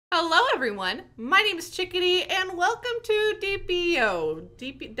Hello everyone, my name is Chickadee and welcome to DPO.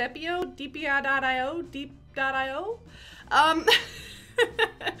 DPO.io, Deep.io.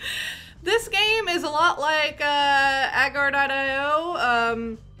 This game is a lot like Agar.io,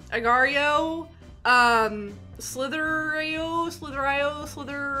 Agario, Slitherio.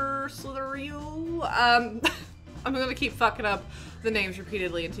 I'm gonna keep fucking up the names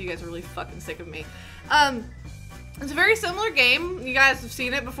repeatedly until you guys are really fucking sick of me. It's a very similar game. You guys have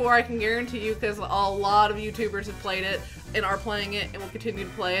seen it before, I can guarantee you, because a lot of YouTubers have played it and are playing it and will continue to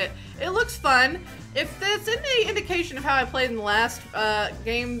play it. It looks fun. If that's any indication of how I played in the last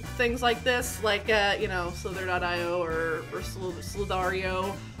game, things like this, like, you know, Slither.io or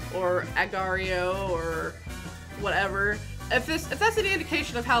Slithario or Agario or whatever, if that's any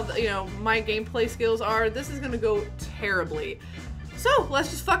indication of how, you know, my gameplay skills are, this is gonna go terribly. So, let's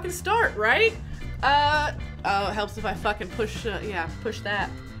just fucking start, right? Oh, it helps if I fucking push, yeah, push that.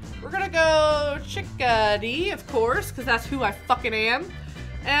 We're gonna go Chickadee, of course, because that's who I fucking am.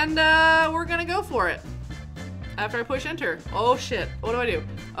 And, we're gonna go for it. After I push enter. Oh, shit. What do I do?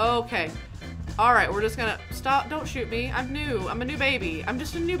 Okay. Alright, we're just gonna... Stop. Don't shoot me. I'm new. I'm a new baby. I'm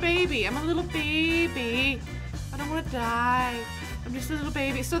just a new baby. I'm a little baby. I don't want to die. I'm just a little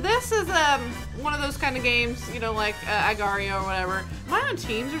baby. So this is, one of those kind of games, you know, like, Agario or whatever. Am I on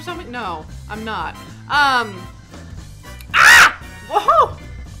teams or something? No, I'm not. Ah! Whoa!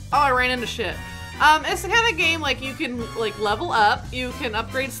 Oh, I ran into shit. It's the kind of game, like, you can, like, level up, you can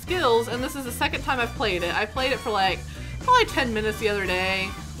upgrade skills, and this is the second time I've played it. I played it for, like, probably 10 minutes the other day.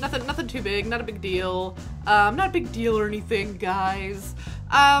 Nothing too big, not a big deal. Not a big deal or anything, guys.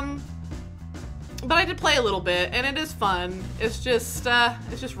 But I did play a little bit, and it is fun. It's just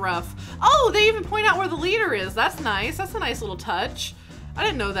rough. Oh, they even point out where the leader is. That's nice. That's a nice little touch. I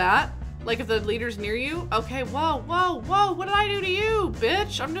didn't know that. Like, if the leader's near you? Okay, whoa, whoa, whoa, what did I do to you,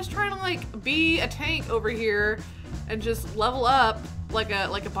 bitch? I'm just trying to, like, be a tank over here and just level up like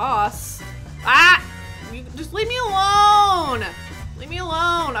a boss. Ah! You just leave me alone! Leave me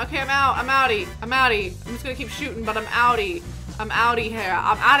alone. Okay, I'm out. I'm outie. I'm outie. I'm just gonna keep shooting, but I'm outie. I'm outie here.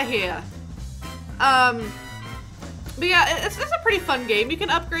 I'm out of here. But yeah, it's a pretty fun game. You can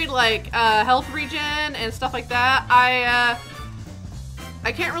upgrade, like, health regen and stuff like that.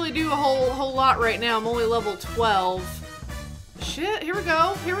 I can't really do a whole lot right now. I'm only level 12. Shit, here we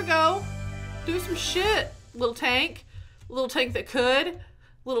go. Here we go. Do some shit, little tank. Little tank that could.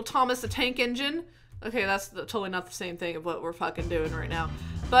 Little Thomas the Tank Engine. Okay, that's totally not the same thing of what we're fucking doing right now.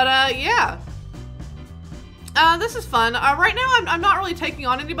 But, yeah. This is fun. Right now, I'm not really taking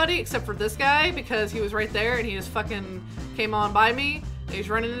on anybody except for this guy because he was right there and he just fucking came on by me. He's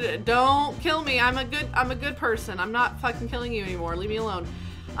running into it. Don't kill me. I'm a good person. I'm not fucking killing you anymore. Leave me alone.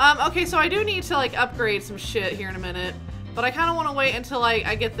 Okay, so I do need to, like, upgrade some shit here in a minute, but I kind of want to wait until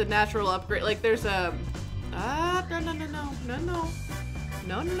I get the natural upgrade. Like, there's a... No.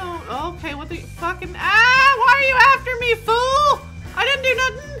 Okay, what the fucking... Ah! Why are you after me, fool? I didn't do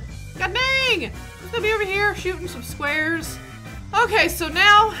nothing. God dang! I'm gonna be over here shooting some squares. Okay, so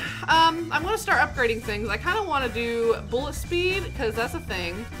now, I'm gonna start upgrading things. I kind of want to do bullet speed, because that's a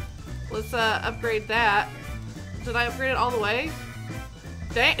thing. Let's, upgrade that. Did I upgrade it all the way?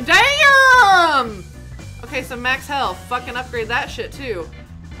 Damn! Okay, so max health. Fucking upgrade that shit, too.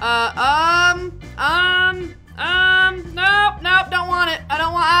 Nope, don't want it. I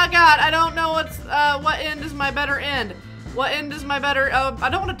don't want, oh god, I don't know what end is my better end. What end is my better, I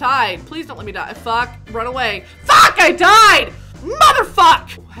don't want to die. Please don't let me die. Fuck, run away. Fuck, I died! Motherfuck!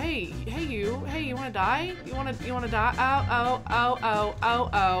 Hey, you wanna die? You wanna die?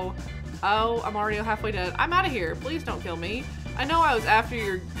 Oh, I'm already halfway dead. I'm out of here. Please don't kill me. I know I was after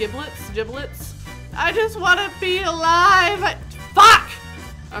your giblets. I just wanna be alive. Fuck!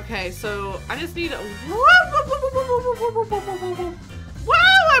 Okay, so I just need a... Whoa,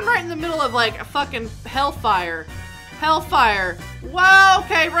 I'm right in the middle of, like, a fucking hellfire. Hellfire. Whoa,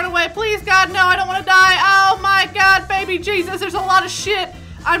 okay, run away. Please, God, no, I don't want to die. Oh my God, baby Jesus, there's a lot of shit.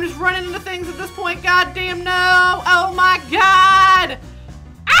 I'm just running into things at this point. God damn, no. Oh my God.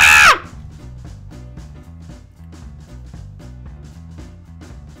 Ah!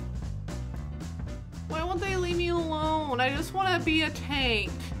 Why won't they leave me alone? I just want to be a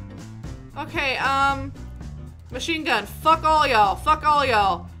tank. Okay, machine gun. Fuck all y'all. Fuck all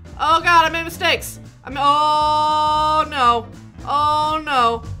y'all. Oh God, I made mistakes. Oh no. Oh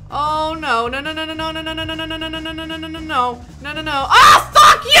no. Oh no. No. Oh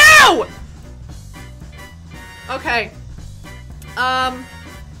fuck you! Okay.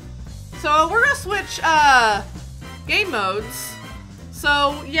 So we're gonna switch game modes.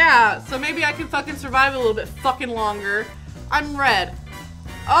 So yeah, so maybe I can fucking survive a little bit fucking longer. I'm red.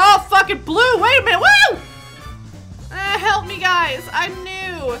 Oh, fucking blue. Wait a minute. Woo! Help me, guys. I'm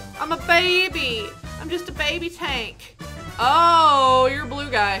new. I'm a baby. I'm just a baby tank. Oh, you're a blue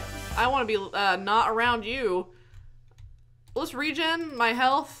guy. I want to be not around you. Let's regen my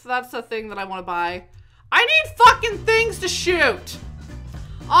health. That's the thing that I want to buy. I need fucking things to shoot.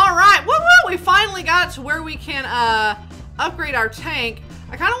 All right. Woo woo. We finally got to where we can upgrade our tank.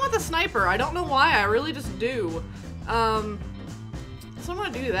 I kind of want the sniper. I don't know why. I really just do. So I'm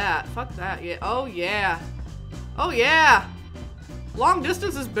gonna do that. Fuck that. Yeah. Oh yeah. Oh yeah. Long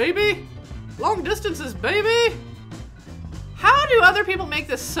distances, baby. Long distances, baby. How do other people make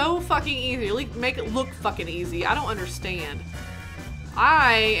this so fucking easy? Like, make it look fucking easy. I don't understand.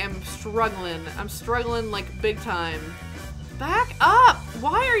 I am struggling. I'm struggling like big time. Back up.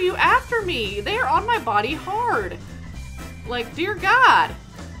 Why are you after me? They are on my body hard. Like, dear God.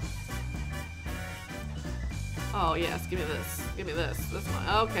 Oh, yes. Give me this. Give me this. This one.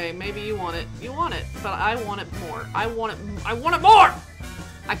 Okay, maybe you want it. You want it, but I want it more. I want it. I want it more.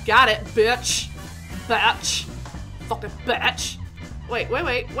 I got it, bitch. Bitch. Fucking bitch. Wait.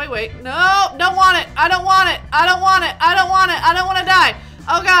 No, don't want it. I don't want it. I don't want it. I don't want it. I don't want to die.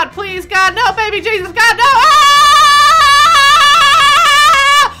 Oh, God, please, God, no, baby Jesus, God, no. Ah!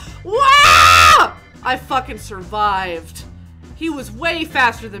 Wow! I fucking survived. He was way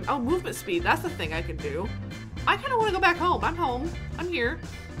faster than, oh, movement speed. That's the thing I can do. I kind of want to go back home. I'm home. I'm here.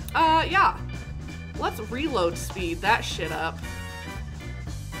 Yeah. Let's reload speed that shit up.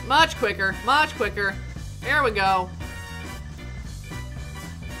 Much quicker. Much quicker. There we go.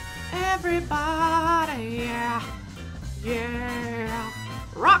 Everybody, yeah. Yeah.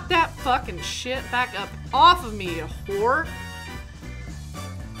 Rock that fucking shit back up off of me, you whore.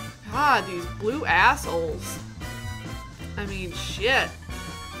 God, these blue assholes. I mean, shit.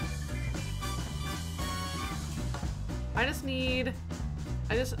 I just need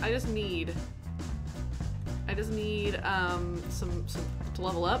some to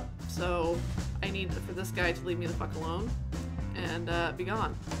level up. So I need for this guy to leave me the fuck alone and be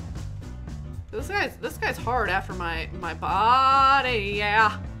gone. This guy's hard after my body,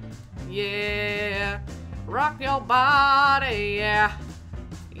 yeah. Yeah. Rock your body, yeah.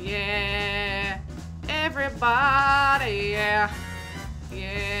 Yeah. Everybody, yeah.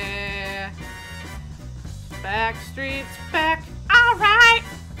 Yeah. Backstreet's back. Alright.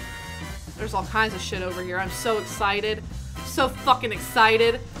 There's all kinds of shit over here. I'm so excited. So fucking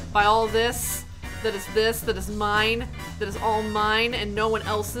excited by all this. That is mine. That is all mine and no one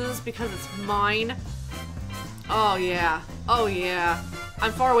else's because it's mine. Oh yeah. Oh yeah.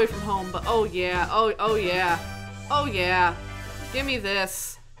 I'm far away from home, but oh yeah. Oh yeah. Oh yeah. Give me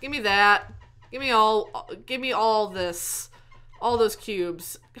this. Give me that. Give me all this. All those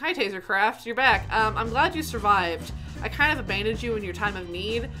cubes. Hi, Tasercraft. You're back. I'm glad you survived. I kind of abandoned you in your time of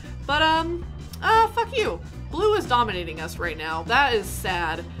need, but, fuck you. Blue is dominating us right now. That is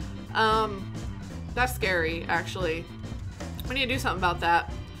sad. That's scary, actually. We need to do something about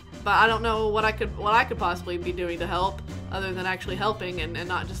that. But I don't know what I could possibly be doing to help, other than actually helping and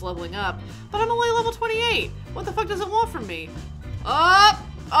not just leveling up. But I'm only level 28. What the fuck does it want from me?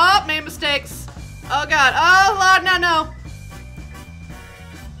 Oh, made mistakes. Oh god. Oh lord, no.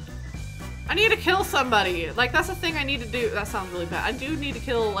 I need to kill somebody. Like, that's a thing I need to do. That sounds really bad. I do need to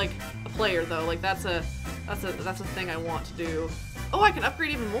kill, like, a player, though. Like, that's a thing I want to do. Oh, I can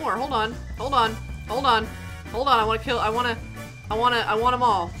upgrade even more. Hold on. I want to kill. I want them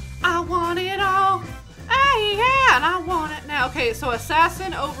all. I want it all. Hey, yeah, and I want it now. Okay, so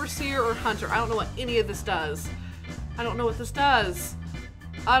assassin, overseer, or hunter. I don't know what any of this does. I don't know what this does.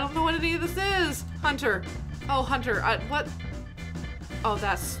 I don't know what any of this is. Hunter. Oh, hunter. What? Oh,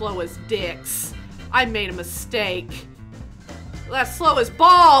 that's slow as dicks. I made a mistake. That's slow as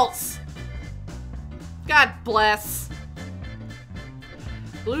balls. God bless.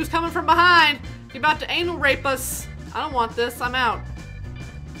 Blue's coming from behind. You're about to anal rape us. I don't want this. I'm out.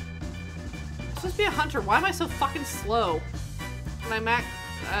 I'm supposed to be a hunter. Why am I so fucking slow? Can I mac?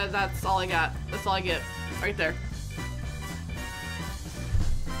 That's all I got. That's all I get. Right there.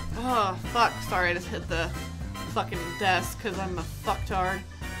 Oh, fuck. Sorry, I just hit the fucking desk because I'm a fucktard.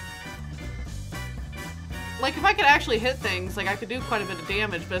 Like, if I could actually hit things, like, I could do quite a bit of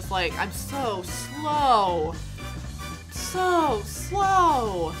damage, but it's like, I'm so slow. So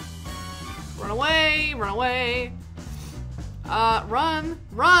slow. Run away, run away. Run.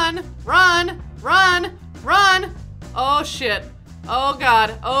 Oh, shit. Oh,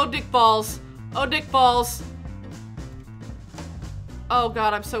 God. Oh, dick balls. Oh, dick balls. Oh,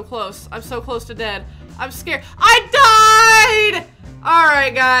 God, I'm so close. I'm so close to dead. I'm scared. I died!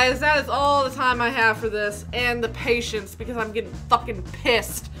 Alright, guys, that is all the time I have for this, and the patience, because I'm getting fucking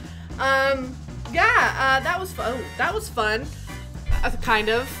pissed. Yeah, that was fun. That was fun. Kind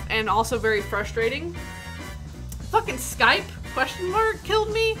of, and also very frustrating. Fucking Skype, question mark,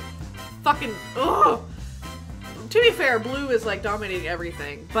 killed me. Fucking, ugh. To be fair, blue is like dominating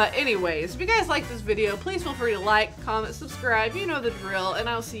everything. But anyways, if you guys like this video, please feel free to like, comment, subscribe. You know the drill, and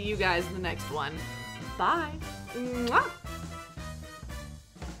I'll see you guys in the next one. Bye. Mwah.